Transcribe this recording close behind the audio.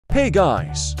Hey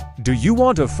guys, do you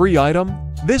want a free item?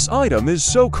 This item is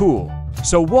so cool.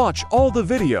 So watch all the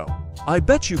video. I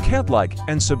bet you can't like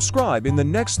and subscribe in the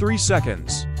next 3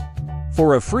 seconds.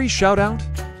 For a free shoutout,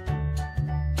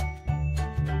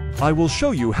 I will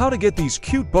show you how to get these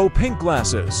cute bow pink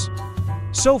glasses.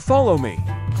 So follow me.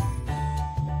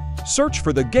 Search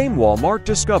for the game Walmart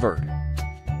discovered.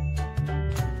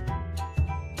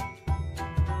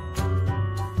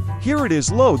 Here it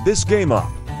is, load this game up.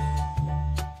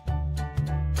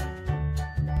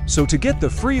 So to get the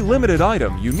free limited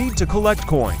item you need to collect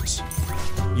coins.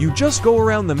 You just go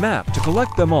around the map to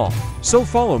collect them all, so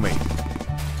follow me.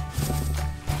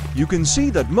 You can see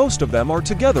that most of them are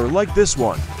together like this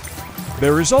one.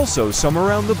 There is also some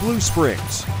around the blue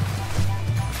springs.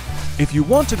 If you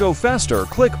want to go faster,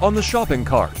 click on the shopping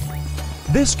cart.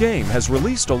 This game has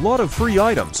released a lot of free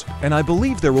items, and I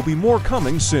believe there will be more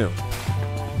coming soon.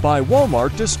 By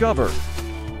Walmart discovered.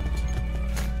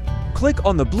 Click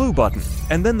on the blue button,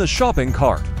 and then the shopping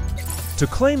cart. To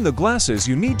claim the glasses,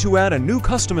 you need to add a new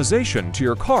customization to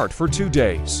your cart for 2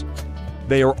 days.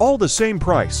 They are all the same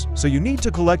price, so you need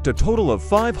to collect a total of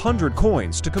 500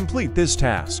 coins to complete this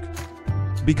task.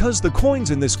 Because the coins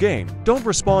in this game don't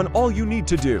respawn, all you need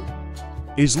to do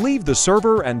is leave the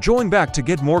server and join back to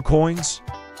get more coins.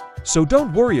 So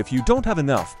don't worry if you don't have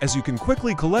enough, as you can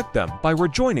quickly collect them by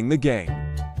rejoining the game.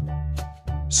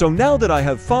 So now that I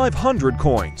have 500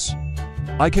 coins,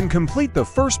 I can complete the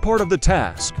first part of the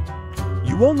task.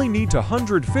 You only need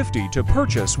 150 to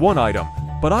purchase one item,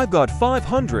 but I've got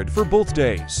 500 for both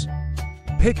days.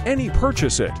 Pick any,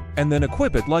 purchase it, and then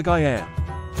equip it like I am.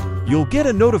 You'll get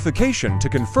a notification to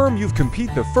confirm you've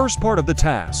completed the first part of the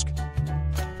task.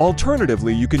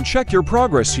 Alternatively, you can check your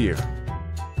progress here.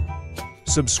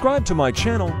 Subscribe to my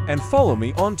channel and follow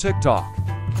me on TikTok.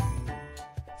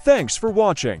 Thanks for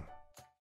watching.